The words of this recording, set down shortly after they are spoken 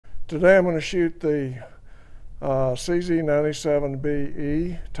Today I'm going to shoot the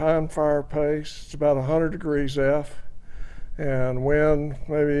CZ97BE timed fire pace. It's about 100 degrees F and wind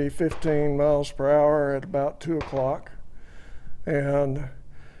maybe 15 miles per hour at about 2 o'clock. And I'm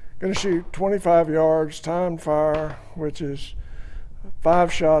going to shoot 25 yards timed fire, which is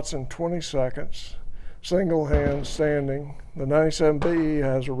 5 shots in 20 seconds, single hand standing. The 97BE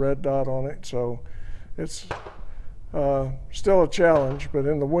has a red dot on it, so it's still a challenge, but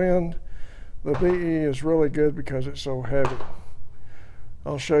in the wind, the BE is really good because it's so heavy.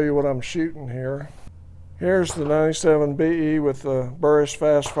 I'll show you what I'm shooting here. Here's the 97BE with the Burris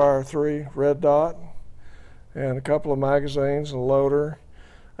Fast Fire 3 red dot and a couple of magazines and a loader.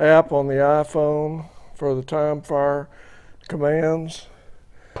 App on the iPhone for the time fire commands.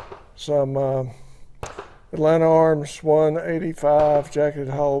 Some Atlanta Arms 185 jacketed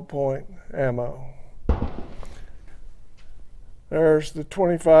hollow point ammo. There's the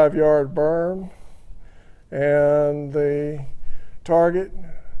 25-yard berm and the target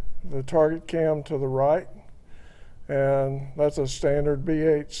cam to the right, and that's a standard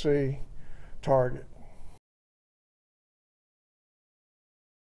BHC target.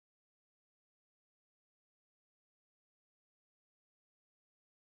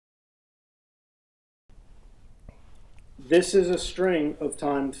 This is a string of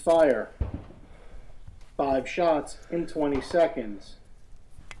timed fire. 5 shots in 20 seconds.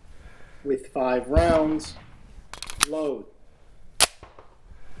 With 5 rounds, load.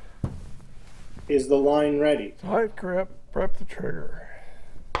 Is the line ready? Tight grip, prep the trigger.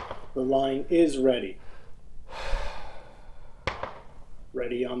 The line is ready.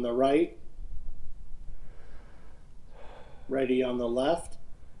 Ready on the right. Ready on the left.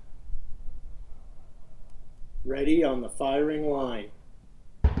 Ready on the firing line.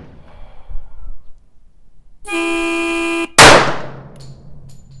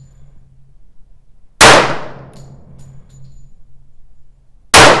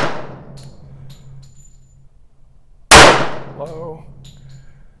 Low.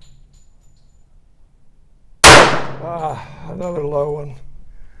 Another low one.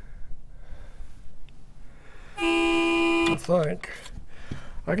 I think.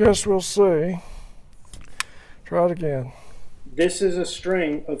 I guess we'll see. Try it again. This is a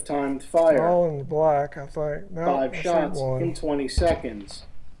string of timed fire. All in the black, I think. No, 5 shots in 20 seconds.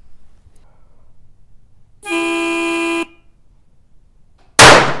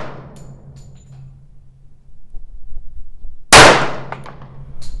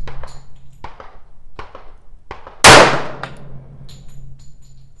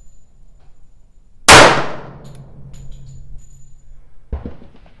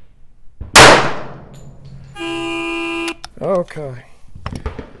 Okay.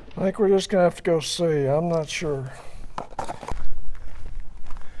 I think we're just going to have to go see. I'm not sure.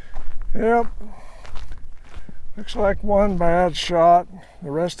 Yep. Looks like one bad shot.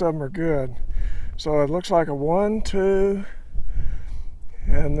 The rest of them are good. So it looks like a 1, 2,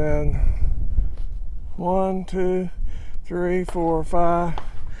 and then 1, 2, 3, 4, 5.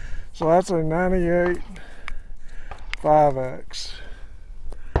 So that's a 98 5X.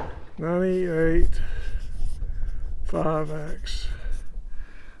 98 5X.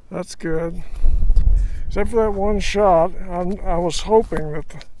 That's good. Except for that one shot, I was hoping that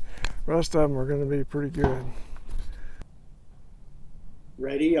the rest of them were going to be pretty good.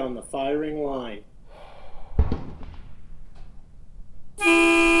 Ready on the firing line.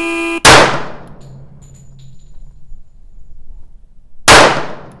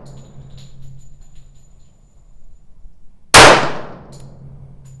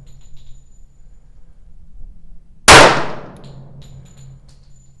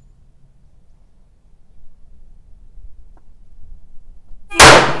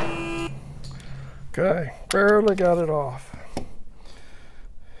 Okay, barely got it off.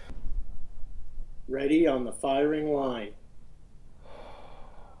 Ready on the firing line.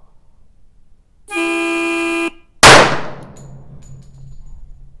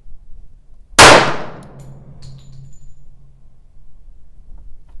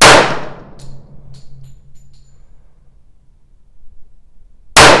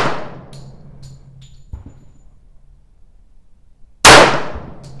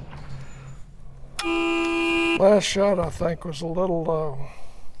 Last shot, I think, was a little low.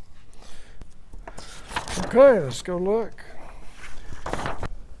 Okay, let's go look.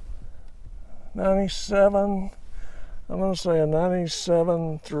 97, I'm going to say a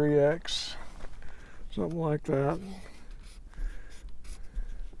 97 3X, something like that.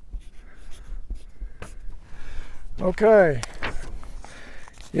 Okay,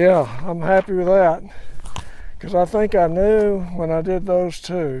 yeah, I'm happy with that. because I think I knew when I did those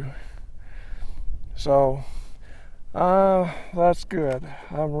two. So that's good.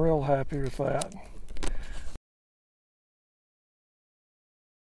 I'm real happy with that.